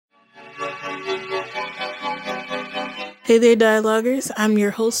Hey there, dialoguers. I'm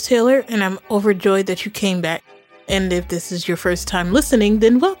your host, Taylor, and I'm overjoyed that you came back. And if this is your first time listening,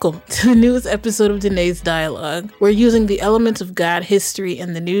 then welcome to the newest episode of Danae's Dialogue. We're using the elements of God, history,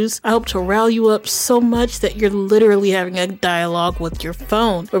 and the news. I hope to rile you up so much that you're literally having a dialogue with your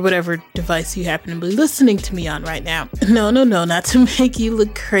phone or whatever device you happen to be listening to me on right now. No, not to make you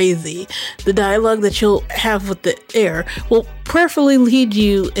look crazy. The dialogue that you'll have with the air will prayerfully lead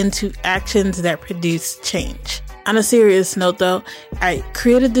you into actions that produce change. On a serious note though, I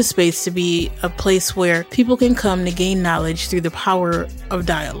created this space to be a place where people can come to gain knowledge through the power of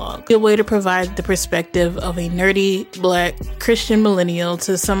dialogue. A way to provide the perspective of a nerdy, black, Christian millennial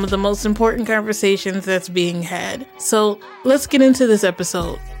to some of the most important conversations that's being had. So let's get into this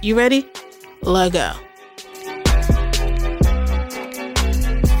episode. You ready? Let's go.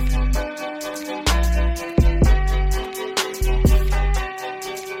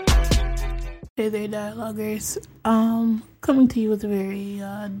 Hey there, dialoguers. Coming to you with a very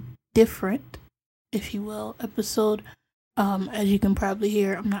different, if you will, episode. As you can probably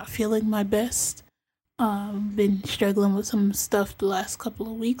hear, I'm not feeling my best. Been struggling with some stuff the last couple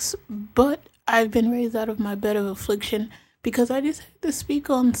of weeks, but I've been raised out of my bed of affliction because I just had to speak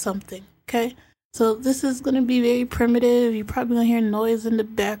on something, okay? So this is going to be very primitive. You're probably going to hear noise in the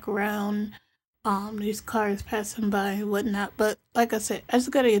background. There's cars passing by and whatnot, but like I said, I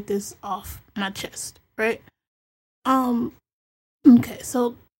just gotta get this off my chest, right? Okay,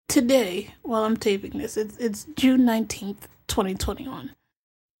 so today, while I'm taping this, it's June 19th, 2021.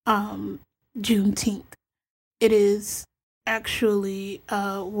 Juneteenth. It is actually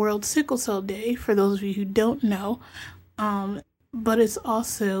World Sickle Cell Day, for those of you who don't know, but it's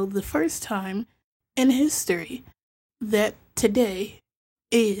also the first time in history that today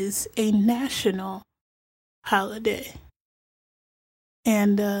is a national holiday.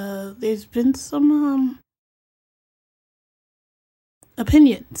 And there's been some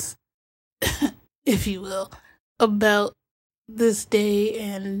opinions, if you will, about this day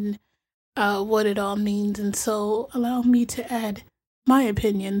and what it all means. And so allow me to add my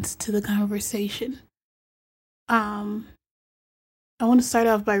opinions to the conversation. I want to start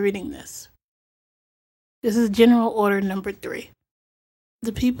off by reading this. This is General Order number 3.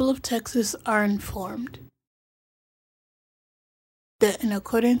 The people of Texas are informed that in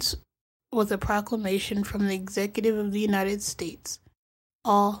accordance with a proclamation from the Executive of the United States,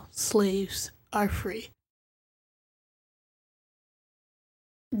 all slaves are free.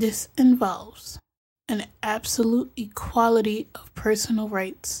 This involves an absolute equality of personal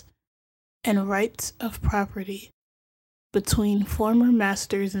rights and rights of property between former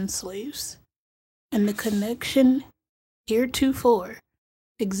masters and slaves, and the connection heretofore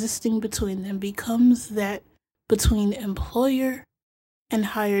existing between them becomes that between employer and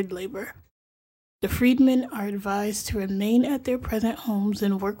hired labor. The freedmen are advised to remain at their present homes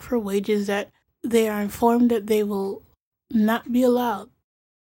and work for wages that they are informed that they will not be allowed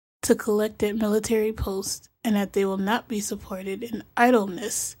to collect at military posts, and that they will not be supported in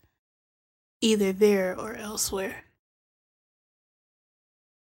idleness either there or elsewhere.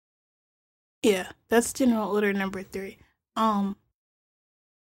 Yeah, that's General Order number 3.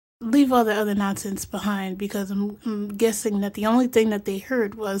 Leave all the other nonsense behind, because I'm guessing that the only thing that they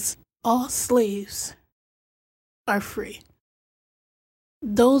heard was all slaves are free.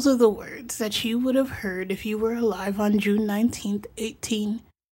 Those are the words that you would have heard if you were alive on June 19th,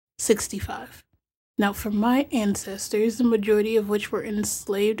 1865. Now, for my ancestors, the majority of which were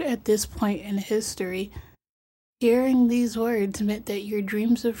enslaved at this point in history, hearing these words meant that your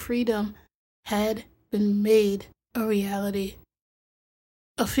dreams of freedom had been made a reality.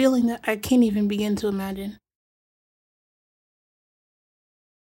 A feeling that I can't even begin to imagine.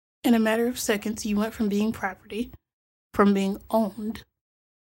 In a matter of seconds, you went from being property, from being owned,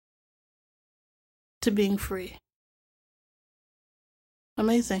 to being free.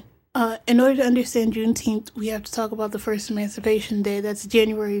 Amazing. In order to understand Juneteenth, we have to talk about the first Emancipation Day. That's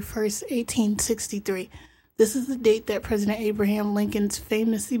January 1st, 1863. This is the date that President Abraham Lincoln's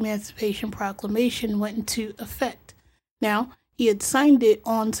famous Emancipation Proclamation went into effect. Now, he had signed it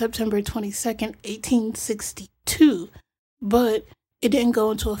on September 22nd, 1862, but it didn't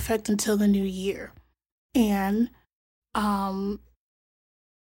go into effect until the new year. And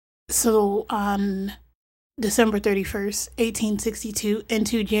so on December 31st, 1862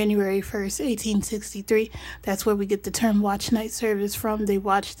 into January 1st, 1863, that's where we get the term watch night service from. They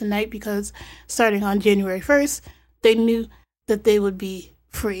watched the night because starting on January 1st, they knew that they would be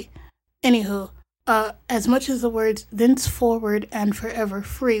free. Anywho, as much as the words thenceforward and forever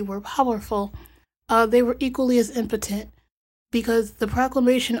free were powerful, they were equally as impotent, because the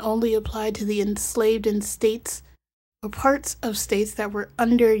proclamation only applied to the enslaved in states or parts of states that were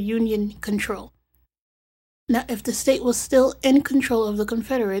under Union control. Now, if the state was still in control of the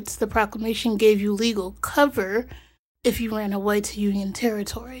Confederates, the proclamation gave you legal cover if you ran away to Union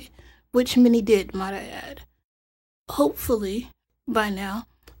territory, which many did, might I add. Hopefully, by now,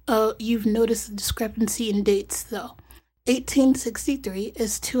 you've noticed the discrepancy in dates, though. 1863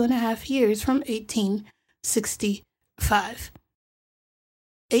 is 2.5 years from 1865.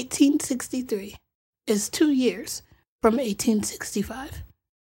 1863 is 2 years from 1865.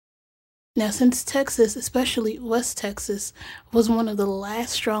 Now, since Texas, especially West Texas, was one of the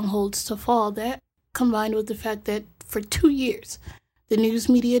last strongholds to fall, that combined with the fact that for 2 years, the news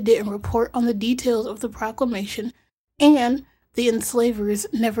media didn't report on the details of the proclamation, and the enslavers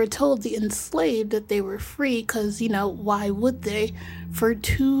never told the enslaved that they were free, because, why would they? For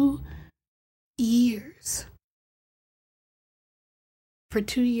 2 years. For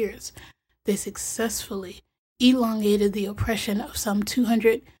 2 years, they successfully elongated the oppression of some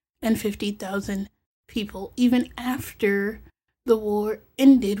 250,000 people, even after the war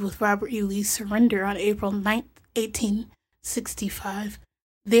ended with Robert E. Lee's surrender on April 9th, 1865.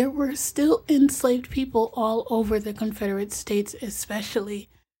 There were still enslaved people all over the Confederate States, especially.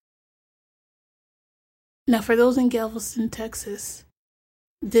 Now, for those in Galveston, Texas,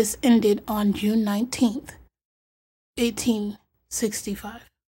 this ended on June 19th, 1865.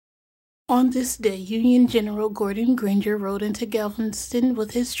 On this day, Union General Gordon Granger rode into Galveston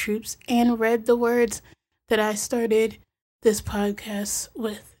with his troops and read the words that I started this podcast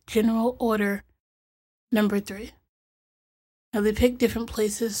with, General Order Number 3. Now, they picked different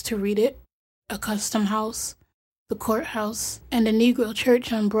places to read it: a custom house, the courthouse, and a Negro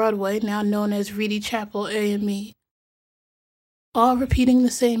church on Broadway, now known as Reedy Chapel AME. All repeating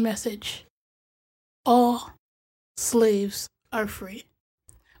the same message: all slaves are free.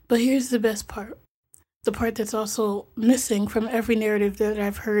 But here's the best part, the part that's also missing from every narrative that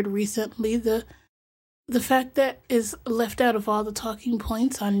I've heard recently, the fact that is left out of all the talking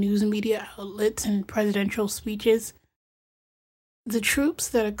points on news media outlets and presidential speeches. The troops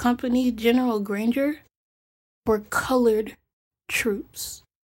that accompanied General Granger were colored troops,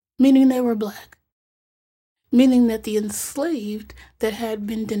 meaning they were black. Meaning that the enslaved that had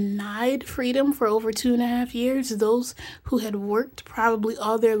been denied freedom for over 2.5 years, those who had worked probably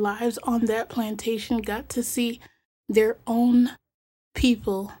all their lives on that plantation, got to see their own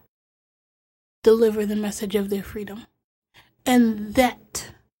people deliver the message of their freedom. And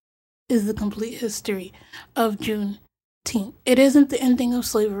that is the complete history of Juneteenth. It isn't the ending of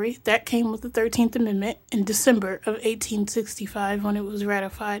slavery. That came with the 13th Amendment in December of 1865 when it was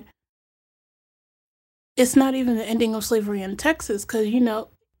ratified. It's not even the ending of slavery in Texas, because,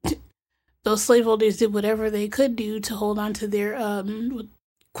 those slaveholders did whatever they could do to hold on to their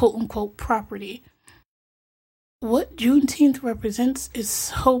quote-unquote property. What Juneteenth represents is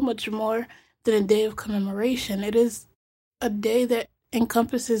so much more than a day of commemoration. It is a day that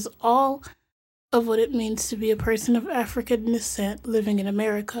encompasses all of what it means to be a person of African descent living in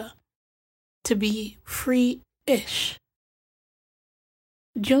America, to be free-ish.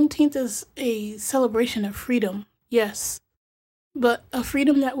 Juneteenth is a celebration of freedom, yes, but a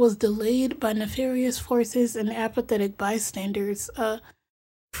freedom that was delayed by nefarious forces and apathetic bystanders, a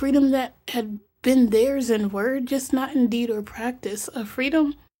freedom that had been theirs in word, just not in deed or practice, a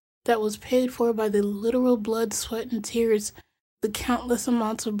freedom that was paid for by the literal blood, sweat, and tears, the countless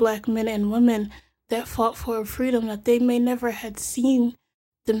amounts of black men and women that fought for a freedom that they may never had seen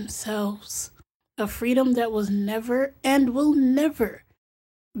themselves, a freedom that was never and will never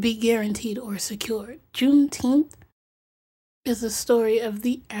be guaranteed or secured. Juneteenth is a story of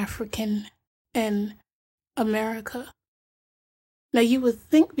the African in America. Now, you would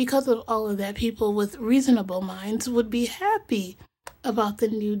think because of all of that, people with reasonable minds would be happy about the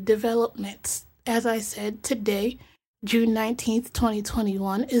new developments. As I said, today, June 19th,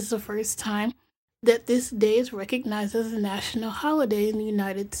 2021, is the first time that this day is recognized as a national holiday in the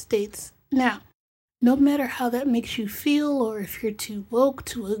United States. Now, no matter how that makes you feel or if you're too woke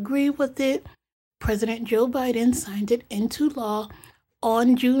to agree with it, President Joe Biden signed it into law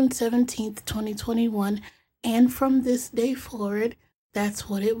on June 17th, 2021, and from this day forward, that's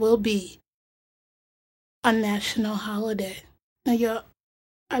what it will be. A national holiday. Now, y'all,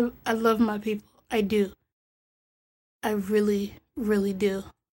 I love my people. I do. I really, really do.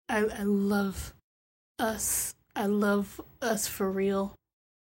 I love us. I love us for real.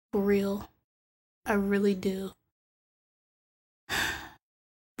 For real. I really do.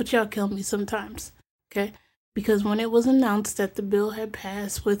 But y'all kill me sometimes, okay? Because when it was announced that the bill had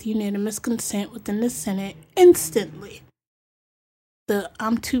passed with unanimous consent within the Senate, instantly, The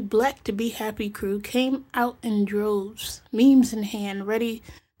 "I'm too black to be happy" crew came out in droves, memes in hand, ready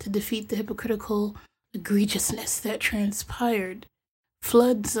to defeat the hypocritical egregiousness that transpired.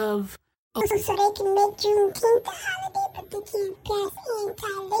 Floods of so they can make Juneteenth a holiday, but they can't pass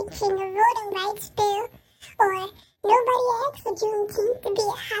anti-lynching or voting rights bill, or nobody asked for Juneteenth to be a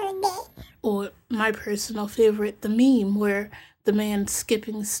holiday. Or my personal favorite, the meme where the man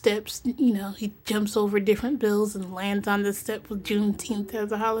skipping steps, he jumps over different bills and lands on the step with Juneteenth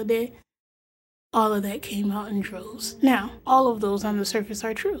as a holiday. All of that came out in droves. Now, all of those on the surface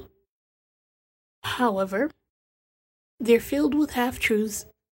are true. However, they're filled with half-truths,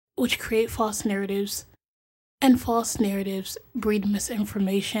 which create false narratives, and false narratives breed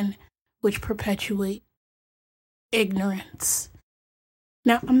misinformation, which perpetuate ignorance.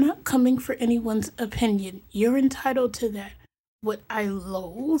 Now, I'm not coming for anyone's opinion. You're entitled to that. What I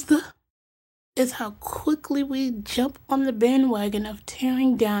loathe is how quickly we jump on the bandwagon of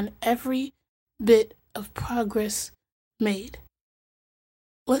tearing down every bit of progress made.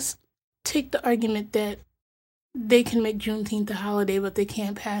 Let's take the argument that they can make Juneteenth a holiday, but they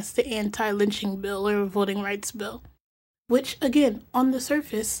can't pass the anti-lynching bill or voting rights bill, which, again, on the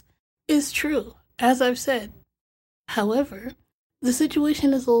surface, is true, as I've said. However, the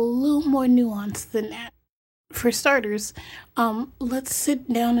situation is a little more nuanced than that. For starters, let's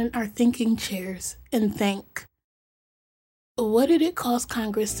sit down in our thinking chairs and think. What did it cost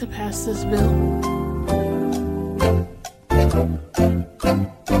Congress to pass this bill?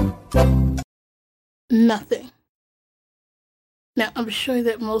 Nothing. Now, I'm sure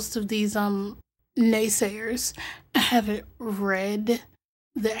that most of these naysayers haven't read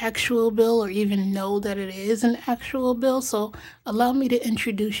the actual bill or even know that it is an actual bill, so allow me to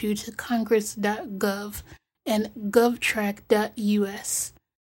introduce you to congress.gov and govtrack.us,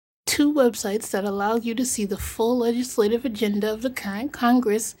 two websites that allow you to see the full legislative agenda of the current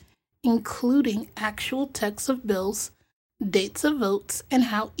Congress, including actual text of bills, dates of votes, and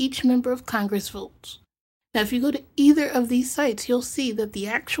how each member of Congress votes. Now, if you go to either of these sites, you'll see that the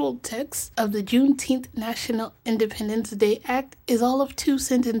actual text of the Juneteenth National Independence Day Act is all of 2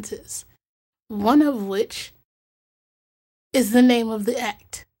 sentences, one of which is the name of the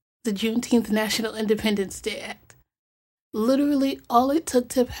act, the Juneteenth National Independence Day Act. Literally, all it took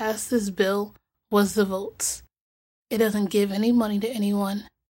to pass this bill was the votes. It doesn't give any money to anyone.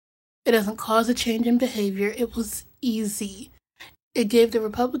 It doesn't cause a change in behavior. It was easy. It gave the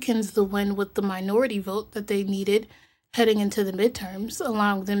Republicans the win with the minority vote that they needed heading into the midterms,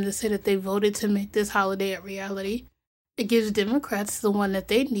 allowing them to say that they voted to make this holiday a reality. It gives Democrats the one that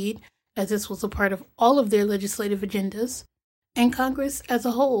they need, as this was a part of all of their legislative agendas. And Congress as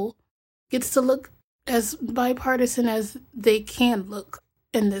a whole gets to look as bipartisan as they can look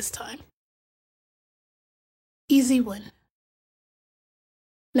in this time. Easy win.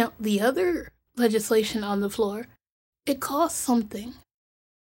 Now, the other legislation on the floor, it costs something.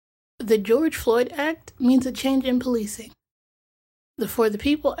 The George Floyd Act means a change in policing. The For the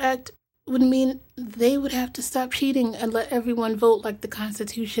People Act would mean they would have to stop cheating and let everyone vote like the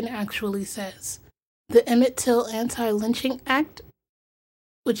Constitution actually says. The Emmett Till Anti-Lynching Act,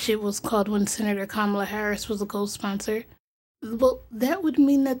 which it was called when Senator Kamala Harris was a co-sponsor, well, that would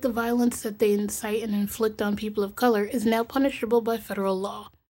mean that the violence that they incite and inflict on people of color is now punishable by federal law.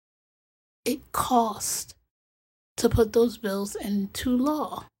 It costs to put those bills into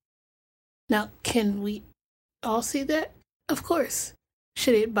law. Now, can we all see that? Of course.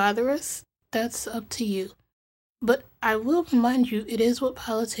 Should it bother us? That's up to you. But I will remind you, it is what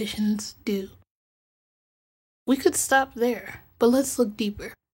politicians do. We could stop there, but let's look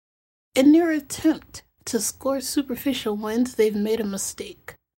deeper. In their attempt to score superficial wins, they've made a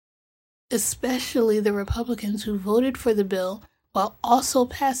mistake. Especially the Republicans who voted for the bill while also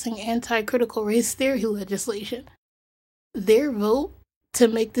passing anti-critical race theory legislation. Their vote to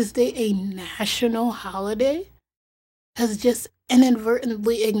make this day a national holiday has just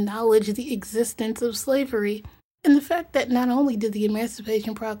inadvertently acknowledged the existence of slavery and the fact that not only did the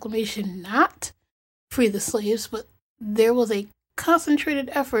Emancipation Proclamation not free the slaves, but there was a concentrated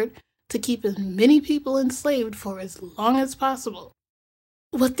effort to keep as many people enslaved for as long as possible.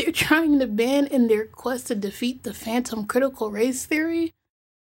 What they're trying to ban in their quest to defeat the phantom critical race theory,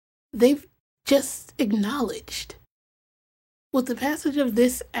 they've just acknowledged. With the passage of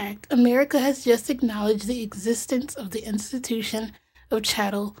this act, America has just acknowledged the existence of the institution of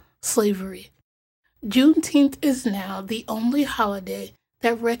chattel slavery. Juneteenth is now the only holiday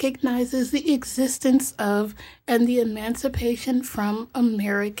that recognizes the existence of and the emancipation from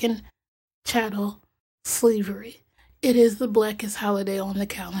American chattel slavery. It is the blackest holiday on the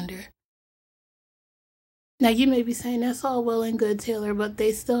calendar. Now, you may be saying that's all well and good, Taylor, but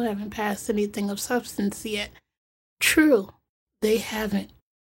they still haven't passed anything of substance yet. True, they haven't.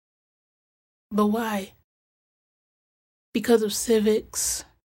 But why? Because of civics.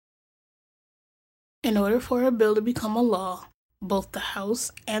 In order for a bill to become a law, both the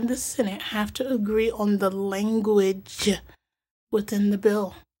House and the Senate have to agree on the language within the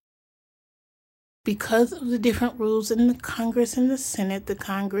bill. Because of the different rules in the Congress and the Senate, the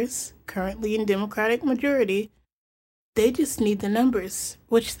Congress, currently in Democratic majority, they just need the numbers,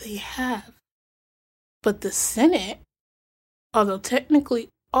 which they have. But the Senate, although technically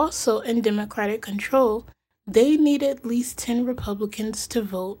also in Democratic control, they need at least 10 Republicans to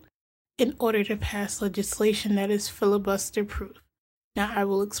vote in order to pass legislation that is filibuster-proof. Now, I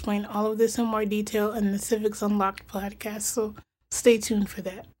will explain all of this in more detail in the Civics Unlocked podcast, so stay tuned for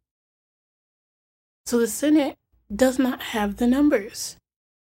that. So the Senate does not have the numbers.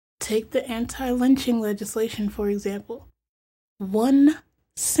 Take the anti-lynching legislation, for example. One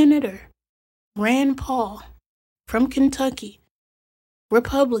senator, Rand Paul, from Kentucky,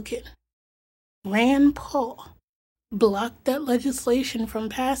 Republican, Rand Paul, blocked that legislation from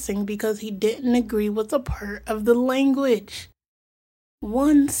passing because he didn't agree with a part of the language.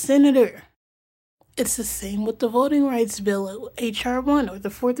 One senator. It's the same with the Voting Rights Bill, H.R. 1, or the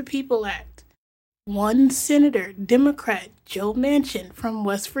For the People Act. One senator, Democrat Joe Manchin from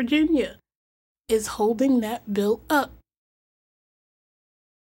West Virginia, is holding that bill up.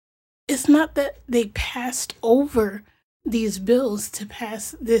 It's not that they passed over these bills to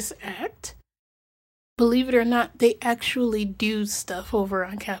pass this act. Believe it or not, they actually do stuff over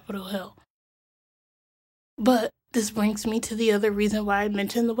on Capitol Hill. But this brings me to the other reason why I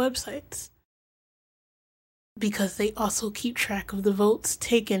mentioned the websites. Because they also keep track of the votes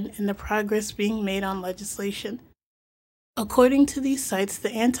taken and the progress being made on legislation. According to these sites,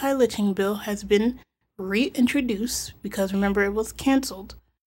 the anti-lynching bill has been reintroduced, because remember it was canceled,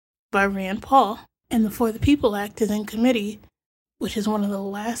 by Rand Paul, and the For the People Act is in committee, which is one of the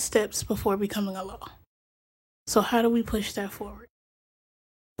last steps before becoming a law. So how do we push that forward?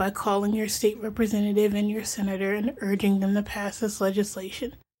 By calling your state representative and your senator and urging them to pass this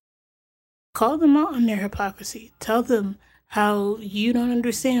legislation. Call them out on their hypocrisy. Tell them how you don't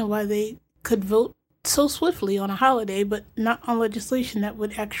understand why they could vote so swiftly on a holiday, but not on legislation that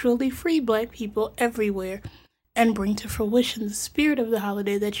would actually free Black people everywhere and bring to fruition the spirit of the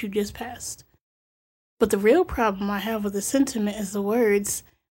holiday that you just passed. But the real problem I have with the sentiment is the words,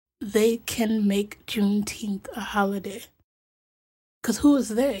 they can make Juneteenth a holiday. Because who is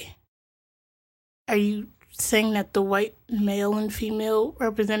they? Are you saying that the white male and female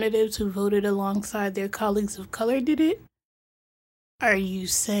representatives who voted alongside their colleagues of color did it? Are you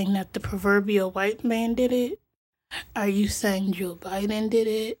saying that the proverbial white man did it? Are you saying Joe Biden did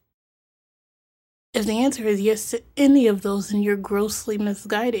it? If the answer is yes to any of those, then you're grossly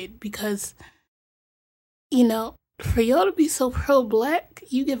misguided because, for y'all to be so pro-Black,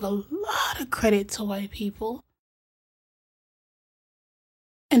 you give a lot of credit to white people.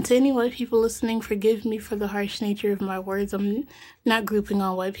 And to any white people listening, forgive me for the harsh nature of my words. I'm not grouping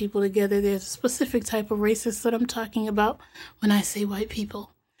all white people together. There's a specific type of racist that I'm talking about when I say white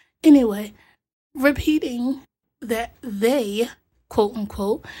people. Anyway, repeating that they, quote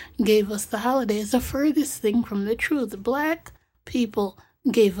unquote, gave us the holiday is the furthest thing from the truth. Black people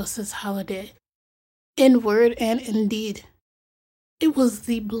gave us this holiday. In word and in deed. It was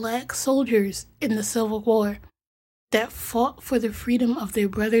the Black soldiers in the Civil War that fought for the freedom of their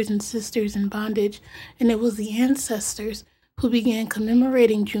brothers and sisters in bondage, and it was the ancestors who began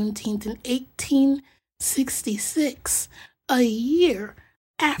commemorating Juneteenth in 1866, a year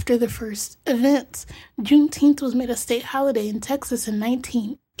after the first events. Juneteenth was made a state holiday in Texas in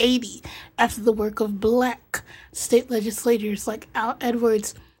 1980 after the work of Black state legislators like Al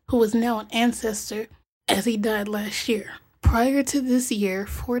Edwards, who was now an ancestor as he died last year. Prior to this year,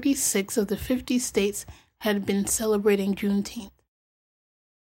 46 of the 50 states had been celebrating Juneteenth.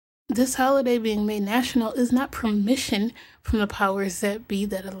 This holiday being made national is not permission from the powers that be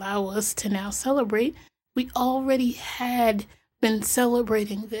that allow us to now celebrate. We already had been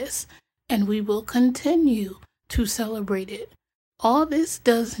celebrating this, and we will continue to celebrate it. All this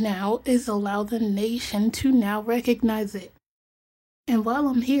does now is allow the nation to now recognize it. And while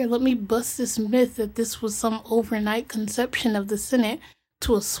I'm here, let me bust this myth that this was some overnight conception of the Senate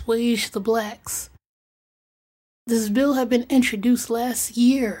to assuage the Blacks. This bill had been introduced last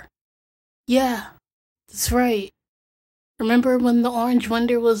year. Yeah, that's right. Remember when the Orange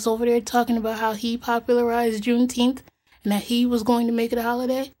Wonder was over there talking about how he popularized Juneteenth and that he was going to make it a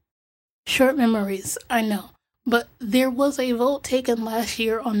holiday? Short memories, I know. But there was a vote taken last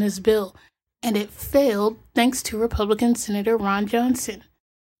year on this bill, And it failed thanks to Republican Senator Ron Johnson,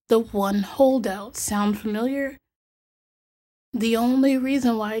 the one holdout. Sound familiar? The only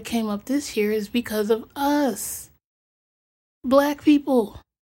reason why it came up this year is because of us. Black people.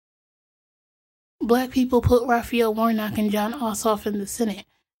 Black people put Raphael Warnock and John Ossoff in the Senate.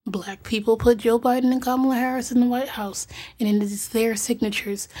 Black people put Joe Biden and Kamala Harris in the White House, and it is their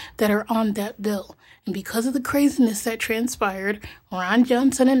signatures that are on that bill. And because of the craziness that transpired, Ron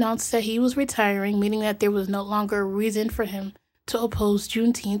Johnson announced that he was retiring, meaning that there was no longer a reason for him to oppose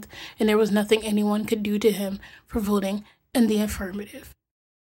Juneteenth, and there was nothing anyone could do to him for voting in the affirmative.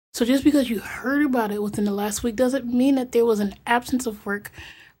 So just because you heard about it within the last week doesn't mean that there was an absence of work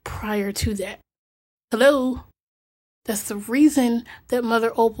prior to that. Hello? That's the reason that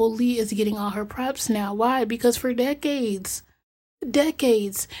Mother Opal Lee is getting all her props now. Why? Because for decades,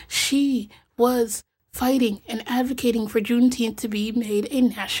 she was fighting and advocating for Juneteenth to be made a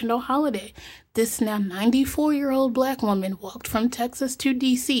national holiday. This now 94-year-old Black woman walked from Texas to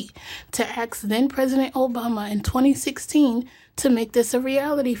D.C. to ask then President Obama in 2016 to make this a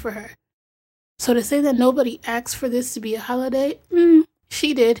reality for her. So to say that nobody asked for this to be a holiday,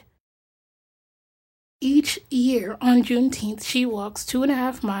 she did. Each year on Juneteenth, she walks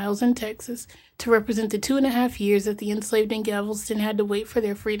 2.5 miles in Texas to represent the 2.5 years that the enslaved in Galveston had to wait for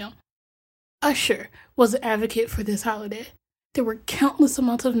their freedom. Usher was an advocate for this holiday. There were countless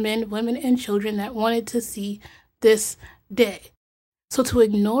amounts of men, women, and children that wanted to see this day. So to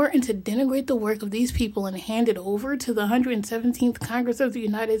ignore and to denigrate the work of these people and hand it over to the 117th Congress of the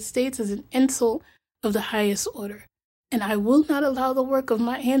United States is an insult of the highest order. And I will not allow the work of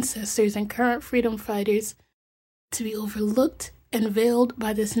my ancestors and current freedom fighters to be overlooked and veiled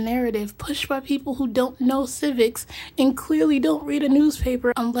by this narrative pushed by people who don't know civics and clearly don't read a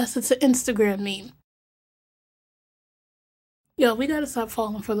newspaper unless it's an Instagram meme. Yo, we gotta stop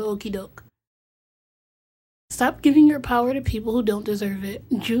falling for the okie doke. Stop giving your power to people who don't deserve it.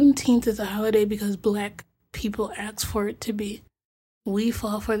 Juneteenth is a holiday because Black people asked for it to be. We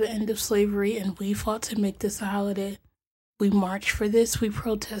fought for the end of slavery and we fought to make this a holiday. We marched for this, we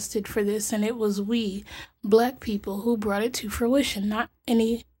protested for this, and it was we, Black people, who brought it to fruition, not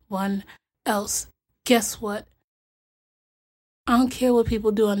anyone else. Guess what? I don't care what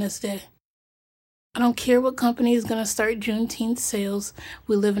people do on this day. I don't care what company is going to start Juneteenth sales.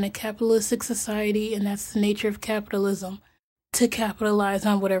 We live in a capitalistic society, and that's the nature of capitalism, to capitalize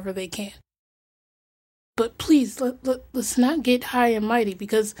on whatever they can. But please, let's not get high and mighty,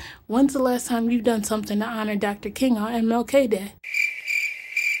 because when's the last time you've done something to honor Dr. King on MLK Day?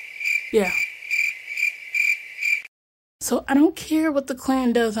 Yeah. So I don't care what the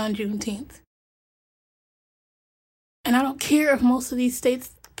Klan does on Juneteenth. And I don't care if most of these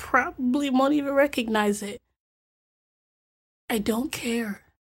states probably won't even recognize it. I don't care.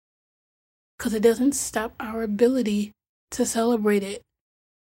 Because it doesn't stop our ability to celebrate it.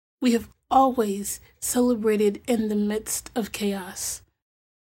 We have always celebrated in the midst of chaos.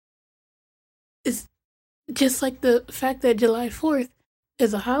 It's just like the fact that July 4th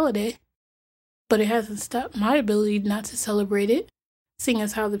is a holiday, but it hasn't stopped my ability not to celebrate it, seeing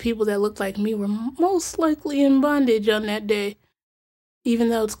as how the people that looked like me were most likely in bondage on that day, even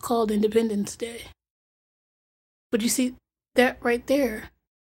though it's called Independence Day. But you see, that right there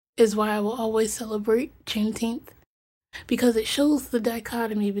is why I will always celebrate Juneteenth. Because it shows the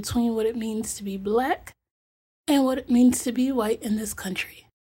dichotomy between what it means to be Black and what it means to be white in this country.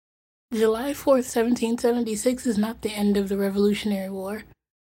 July 4th, 1776 is not the end of the Revolutionary War.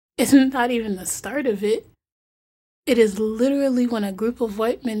 It's not even the start of it. It is literally when a group of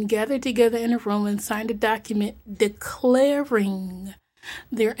white men gathered together in a room and signed a document declaring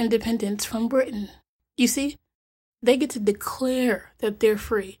their independence from Britain. You see, they get to declare that they're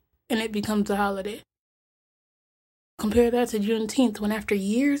free, and it becomes a holiday. Compare that to Juneteenth, when after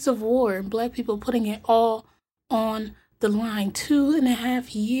years of war and Black people putting it all on the line, 2.5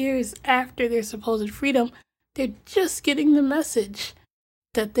 years after their supposed freedom, they're just getting the message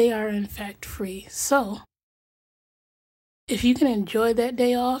that they are in fact free. So, if you can enjoy that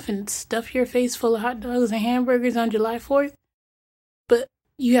day off and stuff your face full of hot dogs and hamburgers on July 4th, but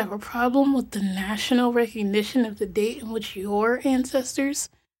you have a problem with the national recognition of the date in which your ancestors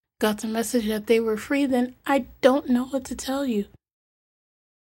got the message that they were free, then I don't know what to tell you.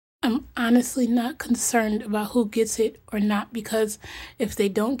 I'm honestly not concerned about who gets it or not, because if they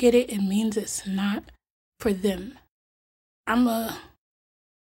don't get it, it means it's not for them. I'm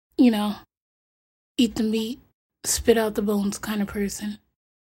eat the meat, spit out the bones kind of person.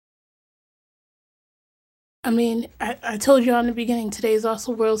 I mean, I told you in the beginning, today is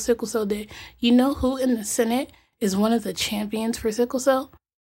also World Sickle Cell Day. You know who in the Senate is one of the champions for sickle cell?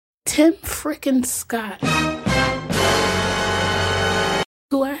 Tim frickin' Scott,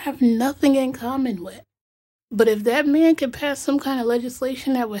 who I have nothing in common with. But if that man could pass some kind of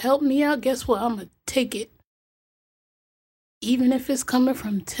legislation that would help me out, guess what? I'm gonna take it. Even if it's coming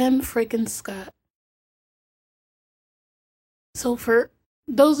from Tim frickin' Scott. So for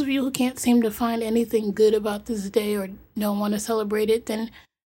those of you who can't seem to find anything good about this day or don't want to celebrate it, then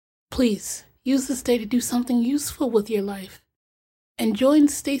please use this day to do something useful with your life. And join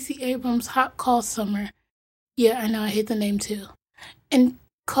Stacey Abrams' Hot Call Summer. Yeah, I know, I hate the name too. And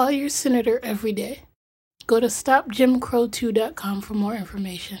call your senator every day. Go to stopjimcrow2.com for more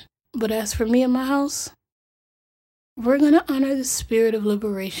information. But as for me and my house, we're going to honor the spirit of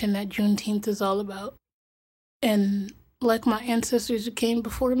liberation that Juneteenth is all about. And like my ancestors who came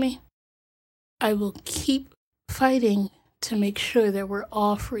before me, I will keep fighting to make sure that we're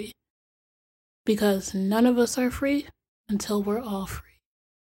all free. Because none of us are free until we're all free.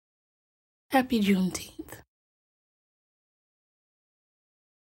 Happy Juneteenth.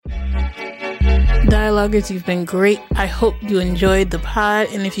 Dialoguers, you've been great. I hope you enjoyed the pod,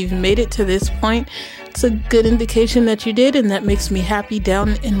 and if you've made it to this point, it's a good indication that you did, and that makes me happy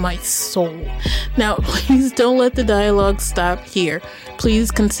down in my soul. Now, please don't let the dialogue stop here.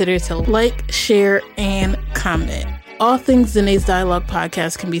 Please consider to like, share, and comment. All things Danae's Dialogue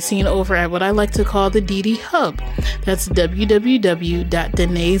podcast can be seen over at what I like to call the DD Hub. That's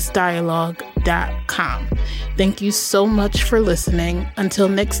www.denaysdialogue.com. Thank you so much for listening. Until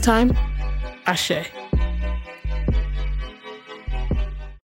next time, Ashe.